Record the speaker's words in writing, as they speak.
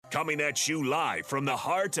Coming at you live from the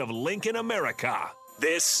heart of Lincoln, America.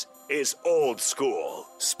 This is Old School,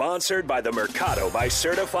 sponsored by the Mercado by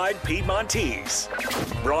Certified Piedmontese.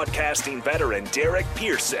 Broadcasting veteran Derek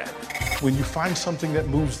Pearson. When you find something that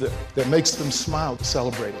moves them, that makes them smile,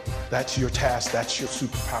 celebrate it. That's your task. That's your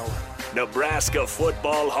superpower. Nebraska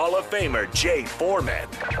Football Hall of Famer Jay Foreman.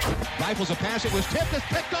 Rifles a pass. It was tipped. It's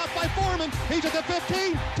picked off by Foreman. He's at the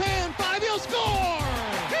 15, 10, 5. He'll score!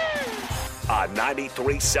 On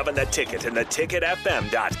 93.7 The Ticket and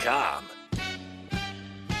theticketfm.com.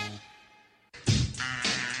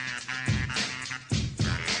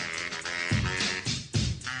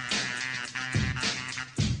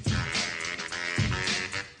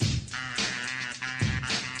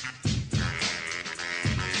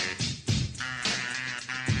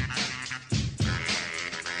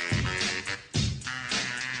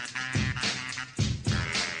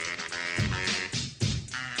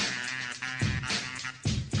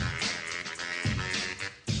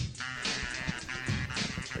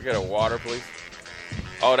 Get a water, please.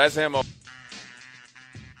 Oh, that's him.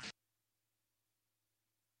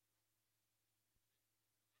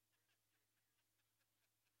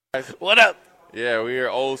 What up? Yeah, we are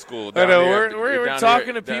Old School. I know, here, we're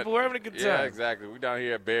talking to people. We're having a good time. Yeah, exactly. We're down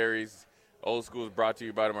here at Barry's. Old School is brought to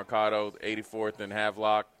you by the Mercado, 84th and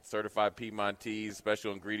Havelock, certified Piedmontese,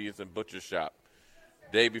 special ingredients and butcher shop.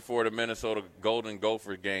 Day before the Minnesota Golden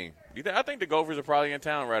Gopher game. I think the Gophers are probably in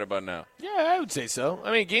town right about now. Yeah, I would say so.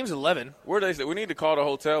 I mean, game's 11. Where they say we need to call the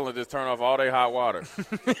hotel and just turn off all their hot water.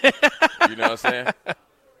 You know what I'm saying?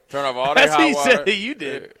 Turn off all their hot water. That's what you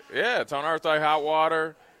did. Yeah, turn off their hot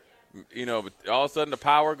water. You know, but all of a sudden the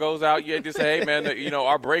power goes out. You just say, hey, man,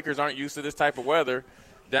 our breakers aren't used to this type of weather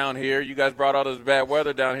down here. You guys brought all this bad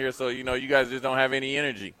weather down here, so, you guys just don't have any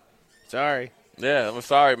energy. Sorry. Yeah, I'm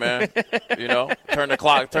sorry, man. Turn the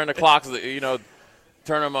clocks, turn them,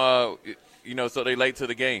 so they late to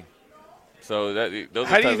the game. So those.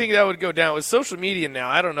 How do you think that would go down with social media now?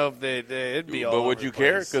 I don't know if it'd be all. But would you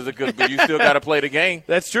care? Because you still got to play the game.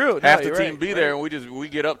 That's true. Half the team be there, and we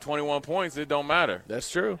get up 21 points. It don't matter. That's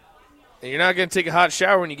true. And you're not going to take a hot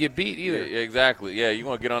shower when you get beat either. Yeah, exactly. Yeah, you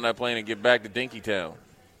want to get on that plane and get back to Dinkytown.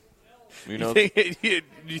 Do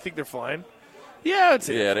you think they're flying? Yeah, I would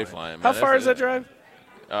say. Yeah, they're flying. Man. How far is that drive?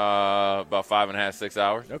 About 5.5, 6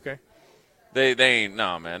 hours. Okay. They ain't,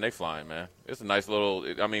 no, man. They flying, man. It's a nice little.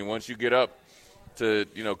 I mean, once you get up to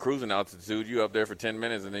cruising altitude, you up there for 10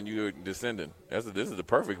 minutes and then you descending. This is the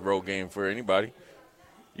perfect road game for anybody.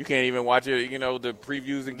 You can't even watch it. The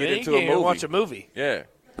previews and get into a movie. Watch a movie. Yeah.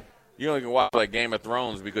 You don't even watch like Game of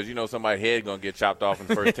Thrones because somebody's head gonna get chopped off in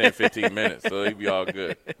the first 10, 15 minutes, so it'd be all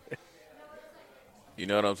good. You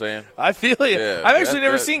know what I'm saying? I feel you. Yeah, I've actually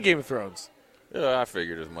never seen Game of Thrones. Yeah, I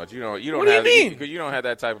figured as much. You don't what do you have, mean? Because you don't have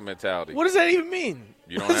that type of mentality. What does that even mean?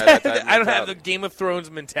 You don't have that type of mentality. I don't have the Game of Thrones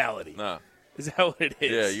mentality. No. Is that what it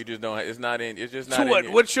is? Yeah, you just don't. It's not in. It's just not. So in what?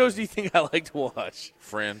 you. What shows do you think I like to watch?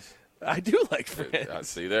 Friends. I do like Friends. I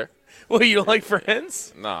see there. Well, you don't like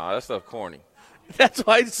Friends? Nah, that stuff corny. That's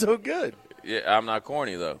why it's so good. Yeah, I'm not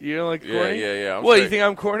corny though. You don't like corny? Yeah. What, you think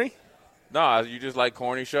I'm corny? Nah, you just like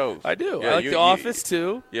corny shows. I do. Yeah, I like The Office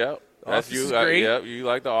too. Yep. That's Office you. is great. Yep. You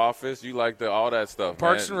like The Office. You like all that stuff.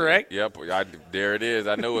 Parks and Rec. Yep. There it is.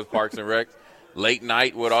 I know it's Parks and Rec. Late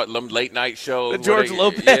night with all them late night shows. The George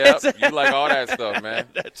Lopez. Yep. You like all that stuff, man.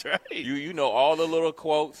 That's right. You know all the little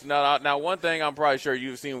quotes. Now one thing I'm probably sure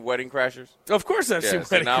you've seen Wedding Crashers. Of course I've seen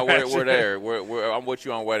Wedding Crashers. Now we're there. I'm with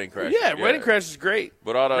you on Wedding Crashers. Yeah, Wedding Crashers is great.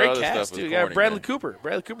 But all the great other cast, stuff too. is Yeah, corny, Bradley man. Cooper.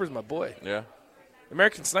 Bradley Cooper's my boy. Yeah.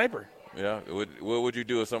 American Sniper. Yeah. What would you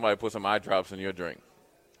do if somebody put some eye drops in your drink?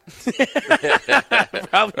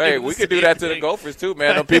 Hey, we could do that to the Gophers too,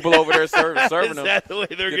 man. Them people over there serving Is them. that the way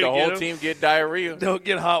they're Get going to the whole team get diarrhea. Don't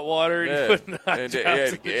get hot water and put then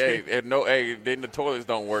the toilets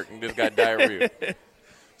don't work and just got diarrhea.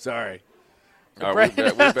 Sorry. All right,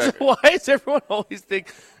 we're back. Why is everyone always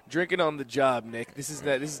drinking on the job, Nick? This is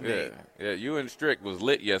Nate. Yeah. You and Strick was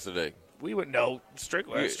lit yesterday. Strick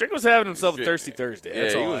was having himself a thirsty Thursday.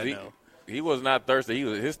 That's all I know. He was not thirsty.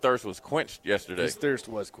 His thirst was quenched yesterday. His thirst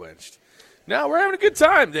was quenched. Now we're having a good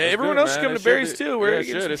time. Everyone else should come to Barry's too. We're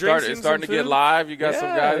getting it's starting to get live. You got some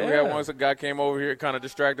guys. We had a guy came over here, kind of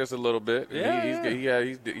distract us a little bit.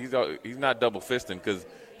 He's not double fisting because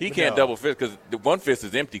he can't double fist because the one fist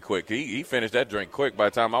is empty quick. He finished that drink quick by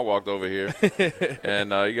the time I walked over here.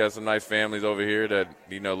 And you got some nice families over here that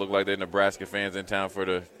look like they're Nebraska fans in town for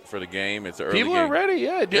the game. It's an early People game. are ready.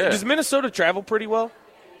 Yeah. Does Minnesota travel pretty well?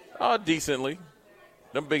 Oh, decently.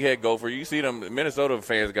 Them big head Gopher. You see them Minnesota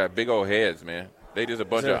fans got big old heads, man. They just a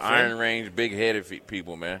bunch of Iron Range, big headed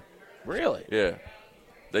people, man. Really? Yeah.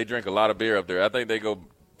 They drink a lot of beer up there. I think they go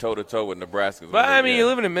toe-to-toe with Nebraska. But, I mean, you're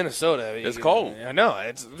living in Minnesota. I mean, it's cold. I know.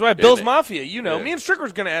 It's why Bills Mafia, you know. Me and Stricker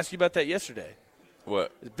was going to ask you about that yesterday.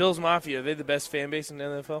 What? Bills Mafia, are they the best fan base in the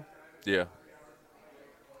NFL? Yeah.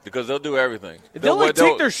 Because they'll do everything. They'll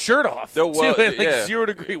take their shirt off, too, in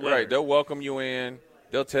 0-degree weather. Right. They'll welcome you in.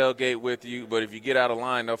 They'll tailgate with you. But if you get out of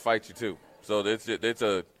line, they'll fight you, too. So it's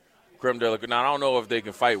a creme de la creme. Now, I don't know if they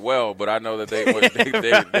can fight well, but I know that they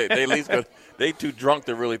at least they too drunk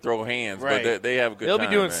to really throw hands. Right. But they have a good time. They'll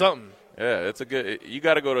be doing something. Yeah, it's a good – you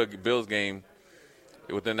got to go to a Bills game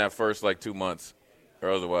within that first, 2 months. Or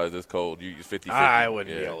otherwise, it's cold. You use 50-50. I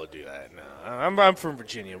wouldn't be able to do that, no. I'm from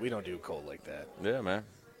Virginia. We don't do cold like that. Yeah, man.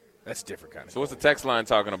 That's a different kind of So what's the text line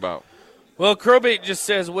talking about? Well, Crowbait just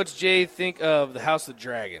says, what's Jay think of the House of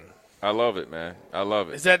Dragon? I love it, man. I love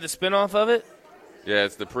it. Is that the spinoff of it? Yeah,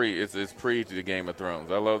 it's it's pre to the Game of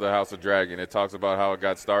Thrones. I love the House of Dragon. It talks about how it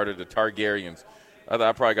got started. The Targaryens. I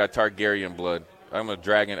probably got Targaryen blood. I'm a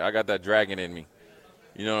dragon. I got that dragon in me.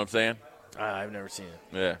 You know what I'm saying? I've never seen it.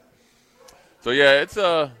 Yeah. So yeah, it's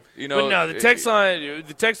But no, the text line.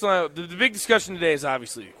 The big discussion today is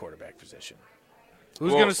obviously the quarterback position.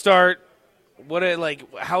 Who's going to start?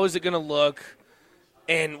 How is it going to look?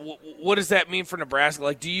 And what does that mean for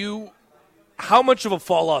Nebraska? How much of a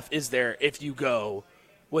fall off is there if you go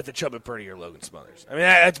with a Chuba Purdy or Logan Smothers? I mean,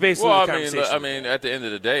 that's basically the conversation. I mean, at the end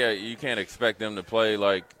of the day, you can't expect them to play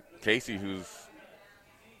like Casey, who's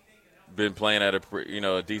been playing at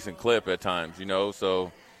a decent clip at times.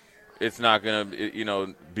 So it's not going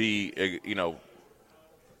to be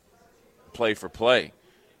play for play.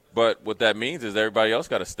 But what that means is everybody else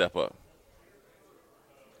got to step up.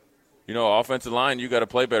 Offensive line, you got to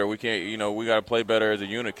play better. We can't, we got to play better as a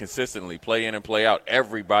unit consistently, play in and play out.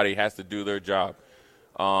 Everybody has to do their job.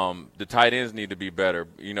 The tight ends need to be better.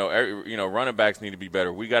 Running backs need to be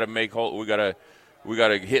better. We got to make holes. We got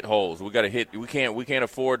to hit holes. We got to hit. We can't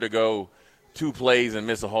afford to go 2 plays and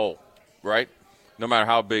miss a hole, right? No matter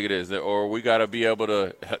how big it is. Or we got to be able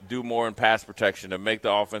to do more in pass protection to make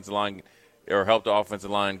the offensive line or help the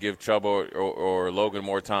offensive line give Chubb or Logan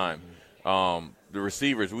more time. The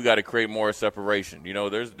receivers, we got to create more separation.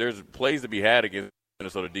 There's plays to be had against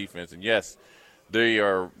Minnesota defense, and yes, they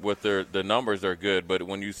are with the numbers are good, but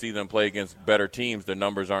when you see them play against better teams, the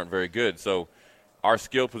numbers aren't very good. So our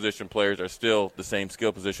skill position players are still the same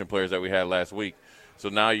skill position players that we had last week. So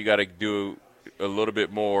now you got to do a little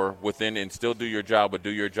bit more within and still do your job, but do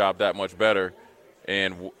your job that much better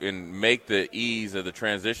and make the ease of the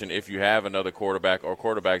transition if you have another quarterback or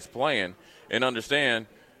quarterbacks playing, and understand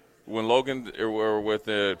 – when Logan or with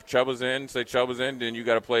Chuba's in, then you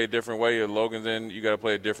got to play a different way. If Logan's in, you got to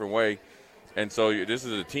play a different way. And so this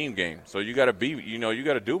is a team game. So you got to you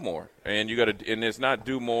got to do more. And and it's not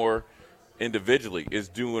do more individually. It's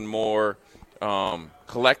doing more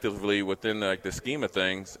collectively within the scheme of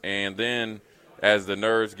things. And then as the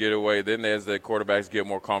nerves get away, then as the quarterbacks get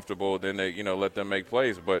more comfortable, then they, let them make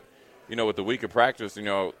plays. But, with the week of practice,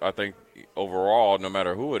 I think overall, no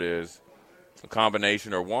matter who it is, a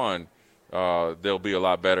combination or one, they'll be a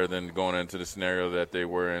lot better than going into the scenario that they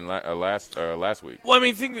were in last week. Well, I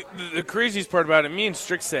mean, I think the craziest part about it, me and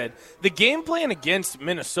Strick said, the game plan against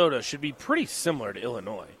Minnesota should be pretty similar to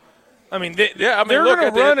Illinois. I mean, they're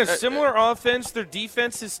going to run a similar offense. Their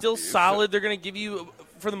defense is still solid. They're going to give you,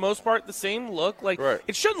 for the most part, the same look.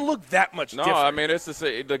 It shouldn't look that much different. No, I mean, it's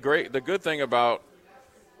the good thing about,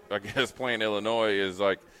 I guess, playing Illinois is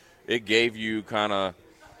it gave you kind of,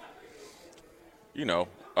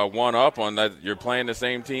 a one-up on that. You're playing the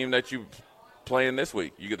same team that you playing this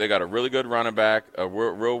week. They got a really good running back, a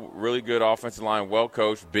really good offensive line,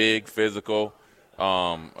 well-coached, big, physical,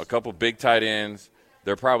 a couple big tight ends.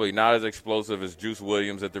 They're probably not as explosive as Juice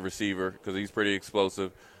Williams at the receiver because he's pretty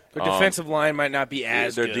explosive. Their defensive line might not be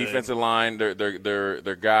as good. Their defensive line,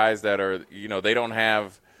 they're guys that are, they don't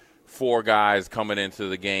have 4 guys coming into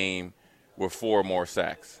the game with 4 more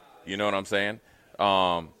sacks. You know what I'm saying?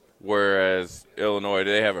 Whereas Illinois,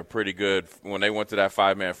 they have a pretty good – when they went to that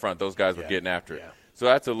 5-man front, those guys were getting after it. So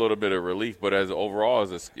that's a little bit of relief. But as overall,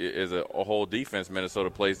 as a whole defense,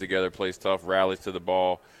 Minnesota plays together, plays tough, rallies to the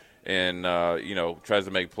ball, and, tries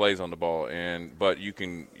to make plays on the ball. But you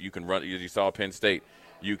can run – as you saw Penn State,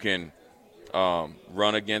 you can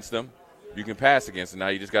run against them. You can pass against them. Now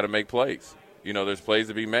you just got to make plays. There's plays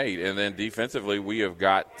to be made. And then defensively, we have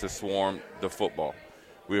got to swarm the football.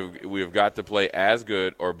 We have got to play as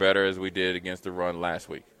good or better as we did against the run last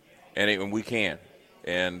week, and we can.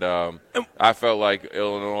 And I felt like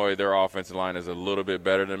Illinois, their offensive line is a little bit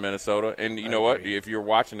better than Minnesota. And you know what? If you're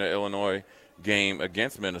watching the Illinois game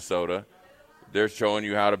against Minnesota, they're showing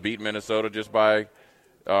you how to beat Minnesota just by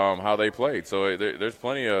how they played. So there's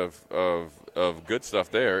plenty of good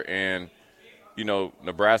stuff there. And, you know,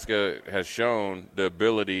 Nebraska has shown the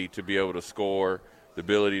ability to be able to score, the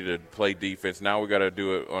ability to play defense. Now we got to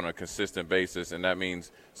do it on a consistent basis, and that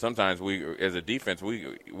means sometimes we, as a defense,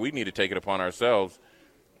 we need to take it upon ourselves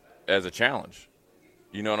as a challenge.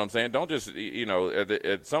 You know what I'm saying? Don't just, you know,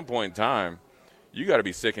 at some point in time, you got to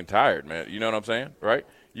be sick and tired, man. You know what I'm saying, right?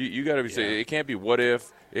 You got to be sick. It can't be what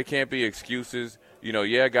if. It can't be excuses. You know,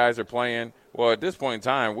 yeah, guys are playing. Well, at this point in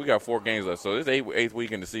time, we got 4 games left. So this is eighth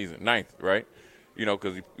week in the season, 9th, right? You know,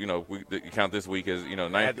 because, you know, you count this week as, you know,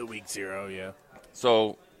 9th. Had the week 0, yeah.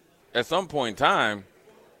 So at some point in time,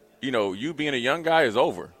 you know, you being a young guy is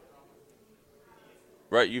over,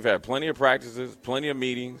 right? You've had plenty of practices, plenty of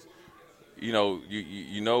meetings. You know,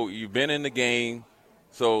 you know, you've been in the game.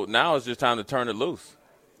 So now it's just time to turn it loose.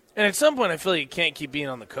 And at some point, I feel like you can't keep being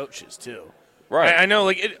on the coaches, too. Right. I know,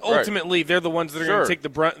 like, ultimately, they're the ones that are going to take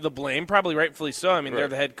the blame, probably rightfully so. I mean, they're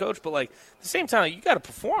the head coach. But, like, at the same time, you got to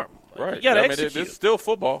perform. Like, you got to execute. It's still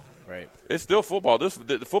football. Right. It's still football. The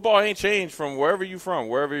football ain't changed from wherever you're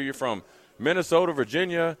from, Minnesota,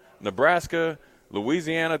 Virginia, Nebraska,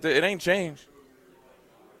 Louisiana. It ain't changed.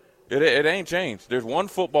 It ain't changed. There's one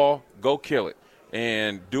football. Go kill it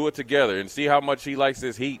and do it together and see how much he likes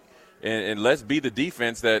this heat. And let's be the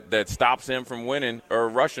defense that stops him from winning or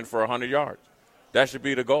rushing for 100 yards. That should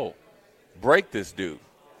be the goal. Break this dude.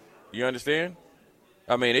 You understand?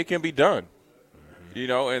 I mean, it can be done. You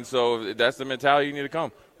know, and so that's the mentality you need to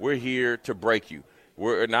come. We're here to break you.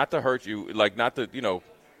 We're not to hurt you, like not to, you know,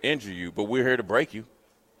 injure you, but we're here to break you.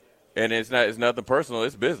 And it's nothing personal,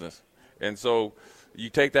 it's business. And so you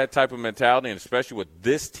take that type of mentality, and especially with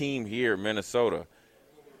this team here, Minnesota,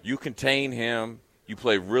 you contain him. You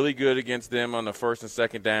play really good against them on the first and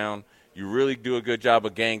second down. You really do a good job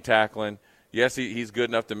of gang tackling. Yes, he's good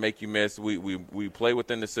enough to make you miss. We play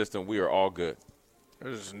within the system. We are all good.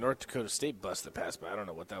 There's a North Dakota State bus that passed by. I don't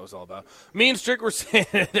know what that was all about. Me and Strick were saying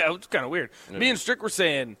 – that was kind of weird. Me and Strick were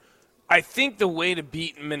saying, I think the way to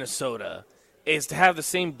beat Minnesota is to have the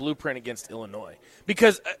same blueprint against Illinois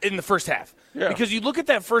because in the first half. Yeah. Because you look at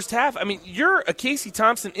that first half, I mean, you're a Casey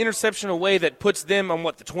Thompson interception away that puts them on,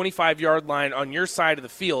 the 25-yard line on your side of the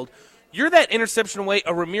field. You're that interception away,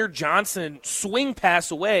 a Ramir Johnson swing pass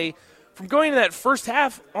away from going to that first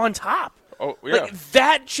half on top. Oh, yeah. Like,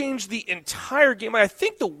 that changed the entire game. I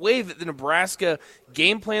think the way that the Nebraska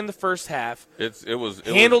game planned the first half,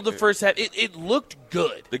 handled the first half, it looked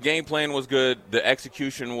good. The game plan was good. The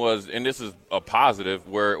execution was, and this is a positive,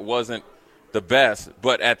 where it wasn't the best,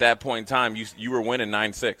 but at that point in time, you were winning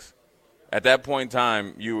 9-6. At that point in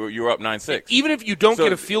time, you were up 9-6. Even if you don't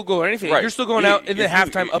get a field goal or anything, you're still going out in the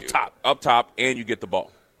halftime up top. Up top, and you get the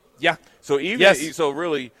ball. Yeah. So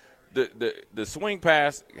really, the swing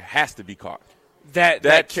pass has to be caught.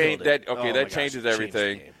 That changes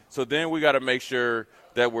everything. So then we got to make sure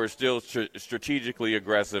that we're still strategically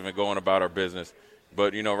aggressive and going about our business.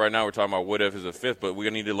 But you know, right now we're talking about what if is a fifth, but we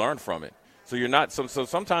need to learn from it. So you're not. So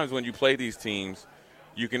sometimes when you play these teams,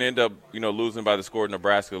 you can end up losing by the score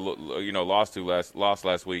Nebraska lost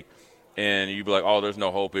last week, and you be like, oh, there's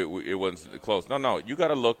no hope. It wasn't close. No, you got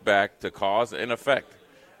to look back to cause and effect,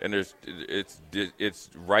 and it's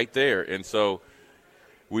right there. And so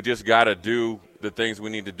we just got to do the things we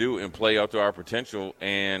need to do and play up to our potential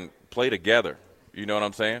and play together. You know what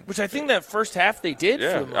I'm saying? Which I think that first half they did.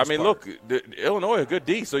 Yeah, for the most part. Look, Illinois is a good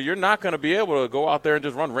D, so you're not going to be able to go out there and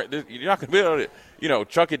just run. You're not going to be able to,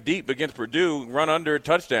 chuck it deep against Purdue, run under a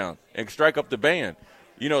touchdown, and strike up the band.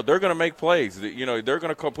 They're going to make plays. They're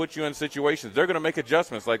going to put you in situations. They're going to make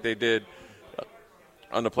adjustments like they did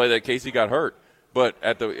on the play that Casey got hurt. But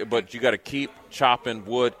you got to keep chopping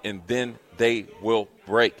wood, and then they will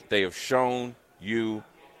break. They have shown you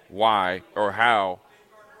why or how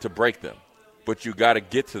to break them. But you got to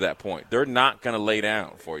get to that point. They're not going to lay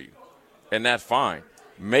down for you, and that's fine.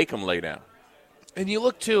 Make them lay down. And you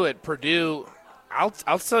look, too, at Purdue. I'll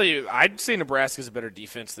tell you, I'd say Nebraska's a better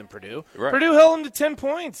defense than Purdue. Right. Purdue held them to 10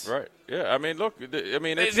 points. Right. Yeah, look, they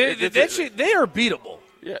are beatable.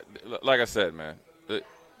 Yeah, like I said, man,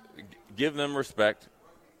 give them respect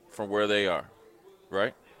from where they are,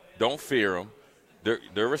 right? Don't fear them.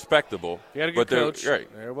 They're respectable. You got a good coach.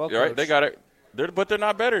 They're well coached. Right? They got it. But they're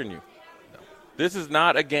not better than you. This is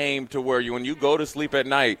not a game to where when you go to sleep at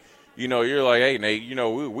night, you're like, hey, Nate,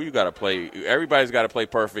 we got to play. Everybody's got to play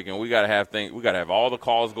perfect, and we got to have things. We got to have all the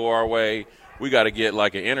calls go our way. We got to get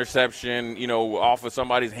like an interception, off of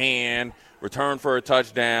somebody's hand, return for a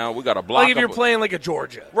touchdown. We got to block. Like if you're playing like a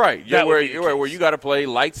Georgia, right? Yeah, where you got to play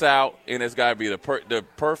lights out, and it's got to be the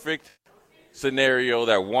perfect scenario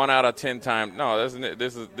that 1 out of 10 times. No, this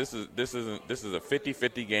is a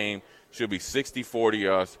 50-50 game. Should be 60-40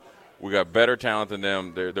 us. We got better talent than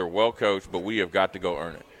them. They're well coached, but we have got to go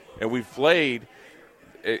earn it. And we've played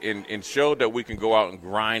and showed that we can go out and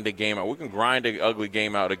grind a game out. We can grind an ugly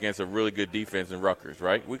game out against a really good defense in Rutgers,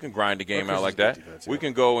 right? We can grind a game out like that. Defense, yeah. We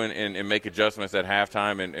can go and make adjustments at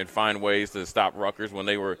halftime and find ways to stop Rutgers when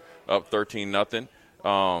they were up 13-0.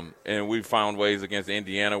 And we found ways against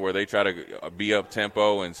Indiana where they try to be up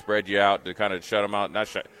tempo and spread you out to kind of shut them out,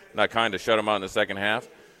 shut them out in the second half.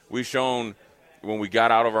 We've shown when we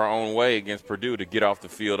got out of our own way against Purdue to get off the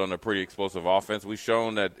field on a pretty explosive offense. We've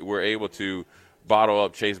shown that we're able to bottle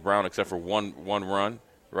up Chase Brown except for one run,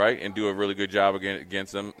 right, and do a really good job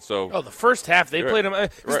against them. So, the first half they played him.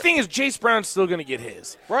 The thing is, Chase Brown's still going to get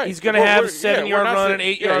his. Right. He's going to have a 7-yard run, an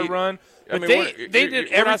 8-yard run. But they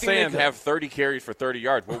did everything. We're not saying have 30 carries for 30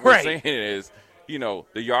 yards. What we're saying is, the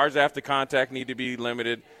yards after contact need to be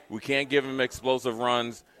limited. We can't give them explosive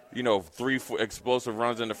runs. 3 explosive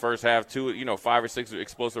runs in the first half, 2, 5 or 6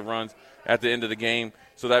 explosive runs at the end of the game.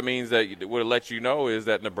 So that means that what it lets you know is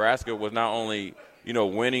that Nebraska was not only,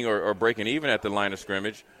 winning or breaking even at the line of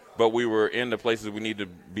scrimmage, but we were in the places we need to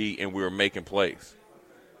be and we were making plays.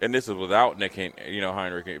 And this is without Nick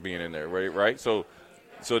Heinrich being in there, right? So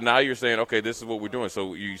now you're saying, okay, this is what we're doing.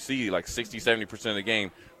 So you see like 60, 70% of the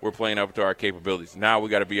game we're playing up to our capabilities. Now we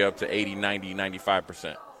got to be up to 80, 90,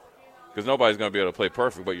 95%. Because nobody's going to be able to play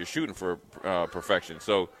perfect, but you're shooting for perfection.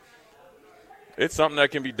 So it's something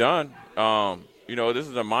that can be done. This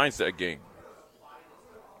is a mindset game.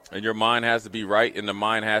 And your mind has to be right, and the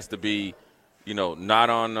mind has to be, not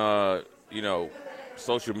on,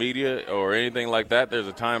 social media or anything like that. There's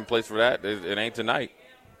a time and place for that. It ain't tonight.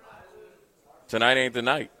 Tonight ain't the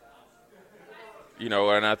night.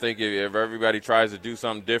 And I think if everybody tries to do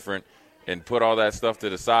something different and put all that stuff to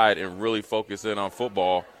the side and really focus in on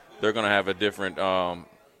football, they're going to have a different,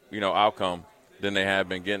 outcome than they have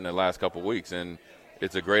been getting the last couple of weeks. And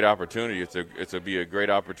it's a great opportunity. It's be a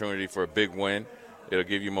great opportunity for a big win. It'll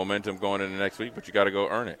give you momentum going into next week, but you got to go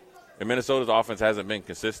earn it. And Minnesota's offense hasn't been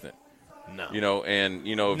consistent. No.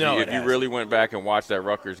 If you really went back and watched that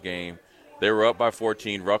Rutgers game, they were up by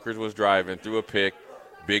 14. Rutgers was driving, threw a pick,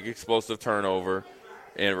 big explosive turnover,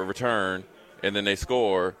 and a return, and then they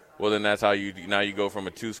score. Well, then that's how you go from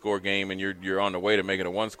a 2-score game and you're on the way to making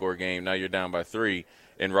a 1-score game. Now you're down by 3,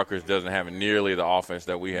 and Rutgers doesn't have nearly the offense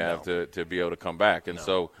that we have to be able to come back. And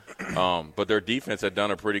but their defense had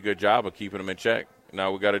done a pretty good job of keeping them in check.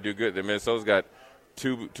 Now we got to do good. The Minnesota's got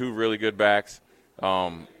two really good backs.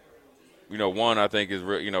 One I think is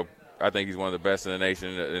I think he's one of the best in the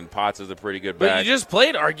nation, and Potts is a pretty good back. But you just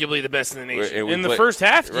played arguably the best in the nation. In the first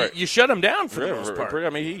half, you shut him down for the most part. I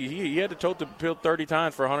mean, he had to tote the field 30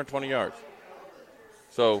 times for 120 yards.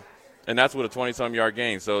 So, and that's with a 20-some-yard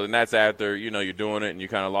gain. So, and that's after, you're doing it and you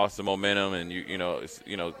kind of lost the momentum and,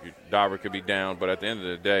 your Dauber could be down. But at the end of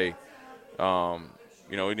the day,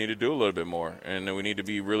 we need to do a little bit more. And then we need to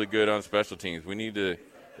be really good on special teams.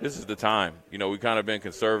 This is the time. We kind of been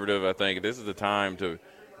conservative, I think. This is the time to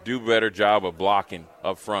do a better job of blocking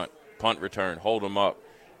up front, punt return, hold them up,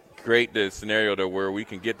 create the scenario to where we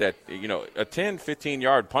can get that, a 10,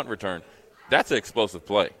 15-yard punt return, that's an explosive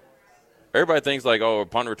play. Everybody thinks like, a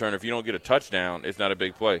punt return, if you don't get a touchdown, it's not a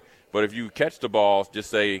big play. But if you catch the ball, just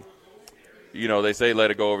say, they say let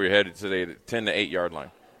it go over your head, it's a 10 to 8-yard line.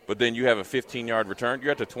 But then you have a 15-yard return, you're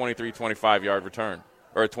at the 23, 25-yard return,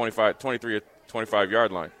 or a 23 or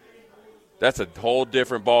 25-yard line. That's a whole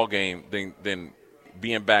different ball game than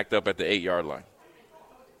being backed up at the 8-yard line.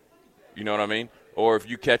 You know what I mean? Or if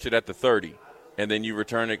you catch it at the 30 and then you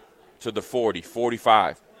return it to the 40,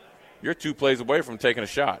 45, you're 2 plays away from taking a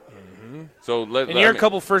shot. Mm-hmm. So you're a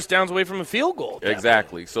couple first downs away from a field goal.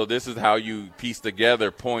 Exactly. So this is how you piece together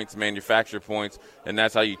points, manufacture points, and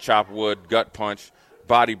that's how you chop wood, gut punch,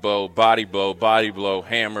 body blow,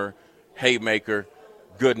 hammer, haymaker,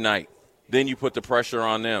 good night. Then you put the pressure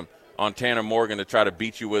on them, on Tanner Morgan to try to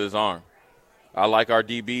beat you with his arm. I like our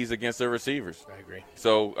DBs against their receivers. I agree.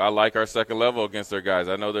 So I like our second level against their guys.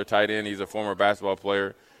 I know their tight end. He's a former basketball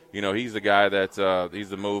player. He's the guy that's he's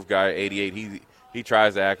the move guy, 88. He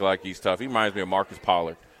tries to act like he's tough. He reminds me of Marcus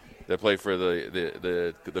Pollard that played for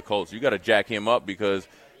the Colts. You got to jack him up because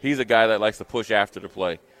he's a guy that likes to push after the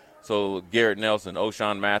play. So Garrett Nelson,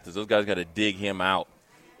 O'Shawn Mathis, those guys got to dig him out.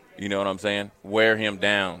 You know what I'm saying? Wear him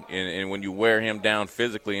down. And when you wear him down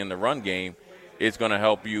physically in the run game, it's going to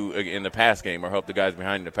help you in the pass game or help the guys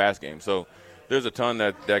behind in the pass game. So there's a ton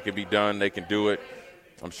that can be done. They can do it.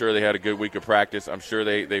 I'm sure they had a good week of practice. I'm sure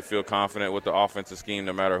they feel confident with the offensive scheme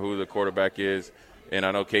no matter who the quarterback is. And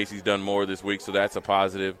I know Casey's done more this week, so that's a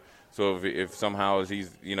positive. So if somehow he's,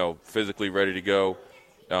 physically ready to go,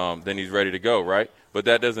 then he's ready to go, right? But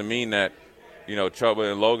that doesn't mean that,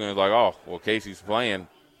 Chubba and Logan is like, oh, well, Casey's playing.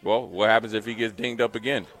 Well, what happens if he gets dinged up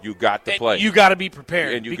again? You got to play. You got to be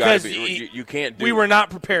prepared. And you got to be. You can't do. We were not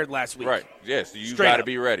prepared last week. Right. Yes. You got to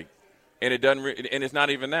be ready. And it doesn't. And it's not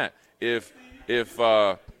even that. If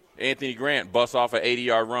Anthony Grant busts off an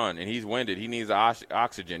 80-yard run and he's winded, he needs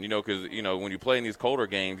oxygen. Because when you play in these colder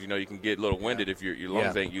games, you can get a little winded if your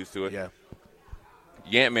lungs ain't used to it. Yeah.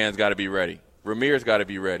 Yant-Man's got to be ready. Ramir's got to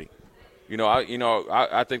be ready.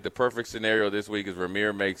 I think the perfect scenario this week is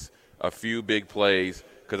Ramir makes a few big plays,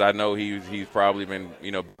 because I know he's probably been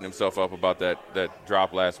beating himself up about that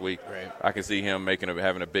drop last week. Right. I can see him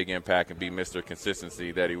having a big impact and be Mr.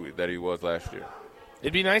 Consistency that he was last year.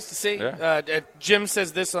 It'd be nice to see. Yeah. Jim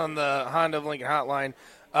says this on the Honda of Lincoln hotline.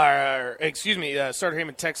 Starter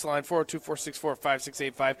Heyman text line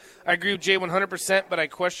 402-464-5685. I agree with Jay 100%, but I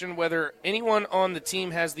question whether anyone on the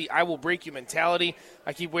team has the I will break you mentality.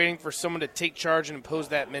 I keep waiting for someone to take charge and impose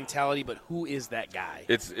that mentality, but who is that guy?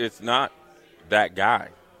 It's not that guy.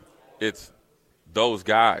 It's those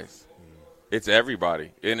guys. It's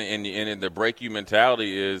everybody. And the break you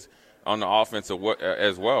mentality is on the offense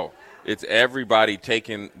as well. It's everybody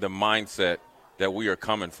taking the mindset that we are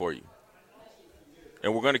coming for you.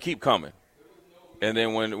 And we're going to keep coming. And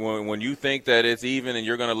then when you think that it's even and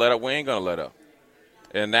you're going to let up, we ain't going to let up.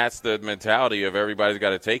 And that's the mentality of everybody's got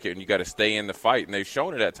to take it, and you got to stay in the fight. And they've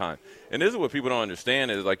shown it at times. And this is what people don't understand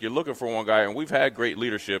is, like, you're looking for one guy, and we've had great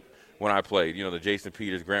leadership when I played. The Jason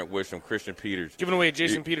Peters, Grant Wisham, Christian Peters. Giving away a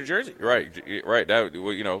Jason Peters jersey. Right.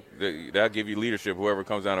 That'll give you leadership, whoever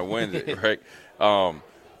comes down and wins it, right?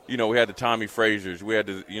 We had the Tommy Frazier's, we had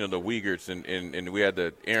the the Wiegerts, and we had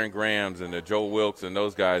the Aaron Grahams and the Joe Wilkes and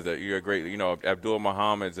those guys that you're great, Abdul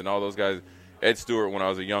Muhammad's and all those guys, Ed Stewart when I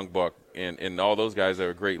was a young buck, and all those guys that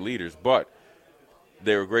were great leaders. But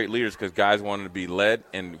they were great leaders because guys wanted to be led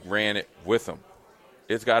and ran it with them.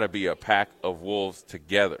 It's got to be a pack of wolves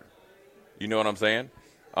together. You know what I'm saying?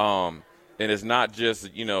 And it's not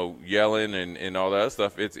just, yelling and all that other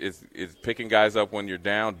stuff. It's picking guys up when you're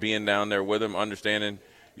down, being down there with them, understanding,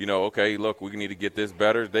 okay, look, we need to get this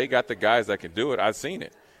better. They got the guys that can do it. I've seen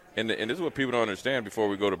it. And this is what people don't understand before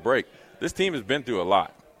we go to break. This team has been through a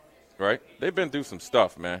lot, right? They've been through some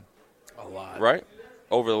stuff, man. A lot. Right?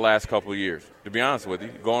 Over the last couple of years. To be honest with you,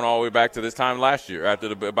 going all the way back to this time last year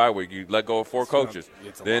after the bye week, you let go of 4 coaches.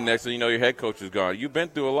 Then next thing you know, your head coach is gone. You've been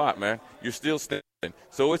through a lot, man. You're still standing.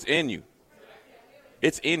 So it's in you.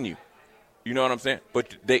 It's in you. You know what I'm saying?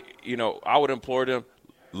 But I would implore them,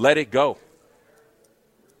 let it go.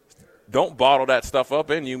 Don't bottle that stuff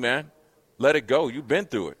up in you, man. Let it go. You've been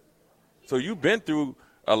through it. So you've been through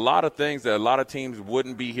a lot of things that a lot of teams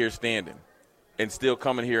wouldn't be here standing and still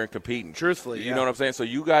coming here and competing. Truthfully, You know what I'm saying? So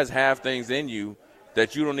you guys have things in you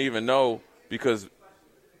that you don't even know because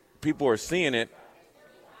people are seeing it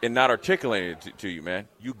and not articulating it to you, man.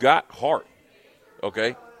 You got heart,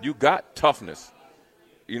 okay? You got toughness.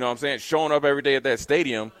 You know what I'm saying? Showing up every day at that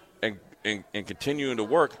stadium and continuing to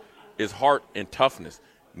work is heart and toughness.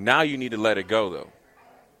 Now you need to let it go, though.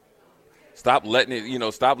 Stop letting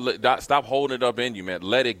it, stop holding it up in you, man.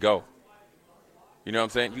 Let it go. You know what I'm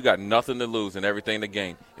saying? You got nothing to lose and everything to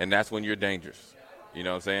gain, and that's when you're dangerous. You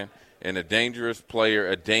know what I'm saying? And a dangerous player,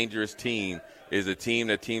 a dangerous team is a team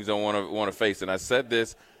that teams don't want to face. And I said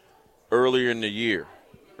this earlier in the year,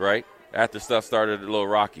 right? After stuff started a little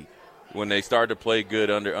rocky, when they started to play good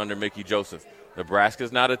under Mickey Joseph.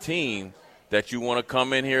 Nebraska's not a team that you want to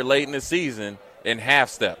come in here late in the season and half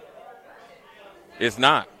step. It's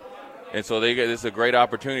not. And so it's a great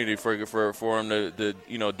opportunity for them to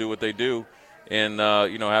do what they do and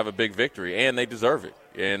have a big victory, and they deserve it.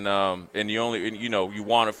 And you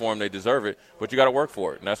want it for them, they deserve it, but you got to work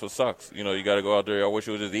for it, and that's what sucks. You got to go out there. I wish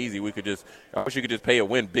it was just easy. I wish you could just pay a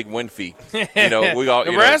big win fee.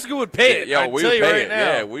 Nebraska would pay it. Yeah, we would pay it. Now.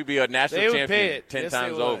 Yeah, we'd be a national champion 10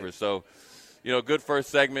 times over. So, good first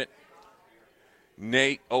segment.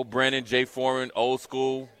 Nate O'Brien, Jay Foreman, Old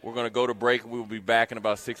School. We're going to go to break. We will be back in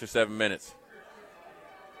about 6 or 7 minutes.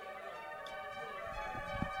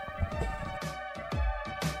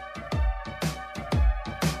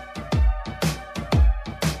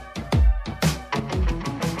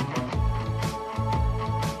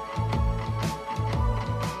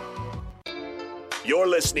 You're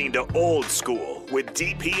listening to Old School with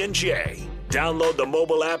DP and J. Download the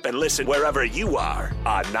mobile app and listen wherever you are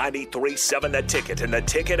on 93.7 The Ticket and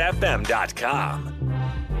theticketfm.com.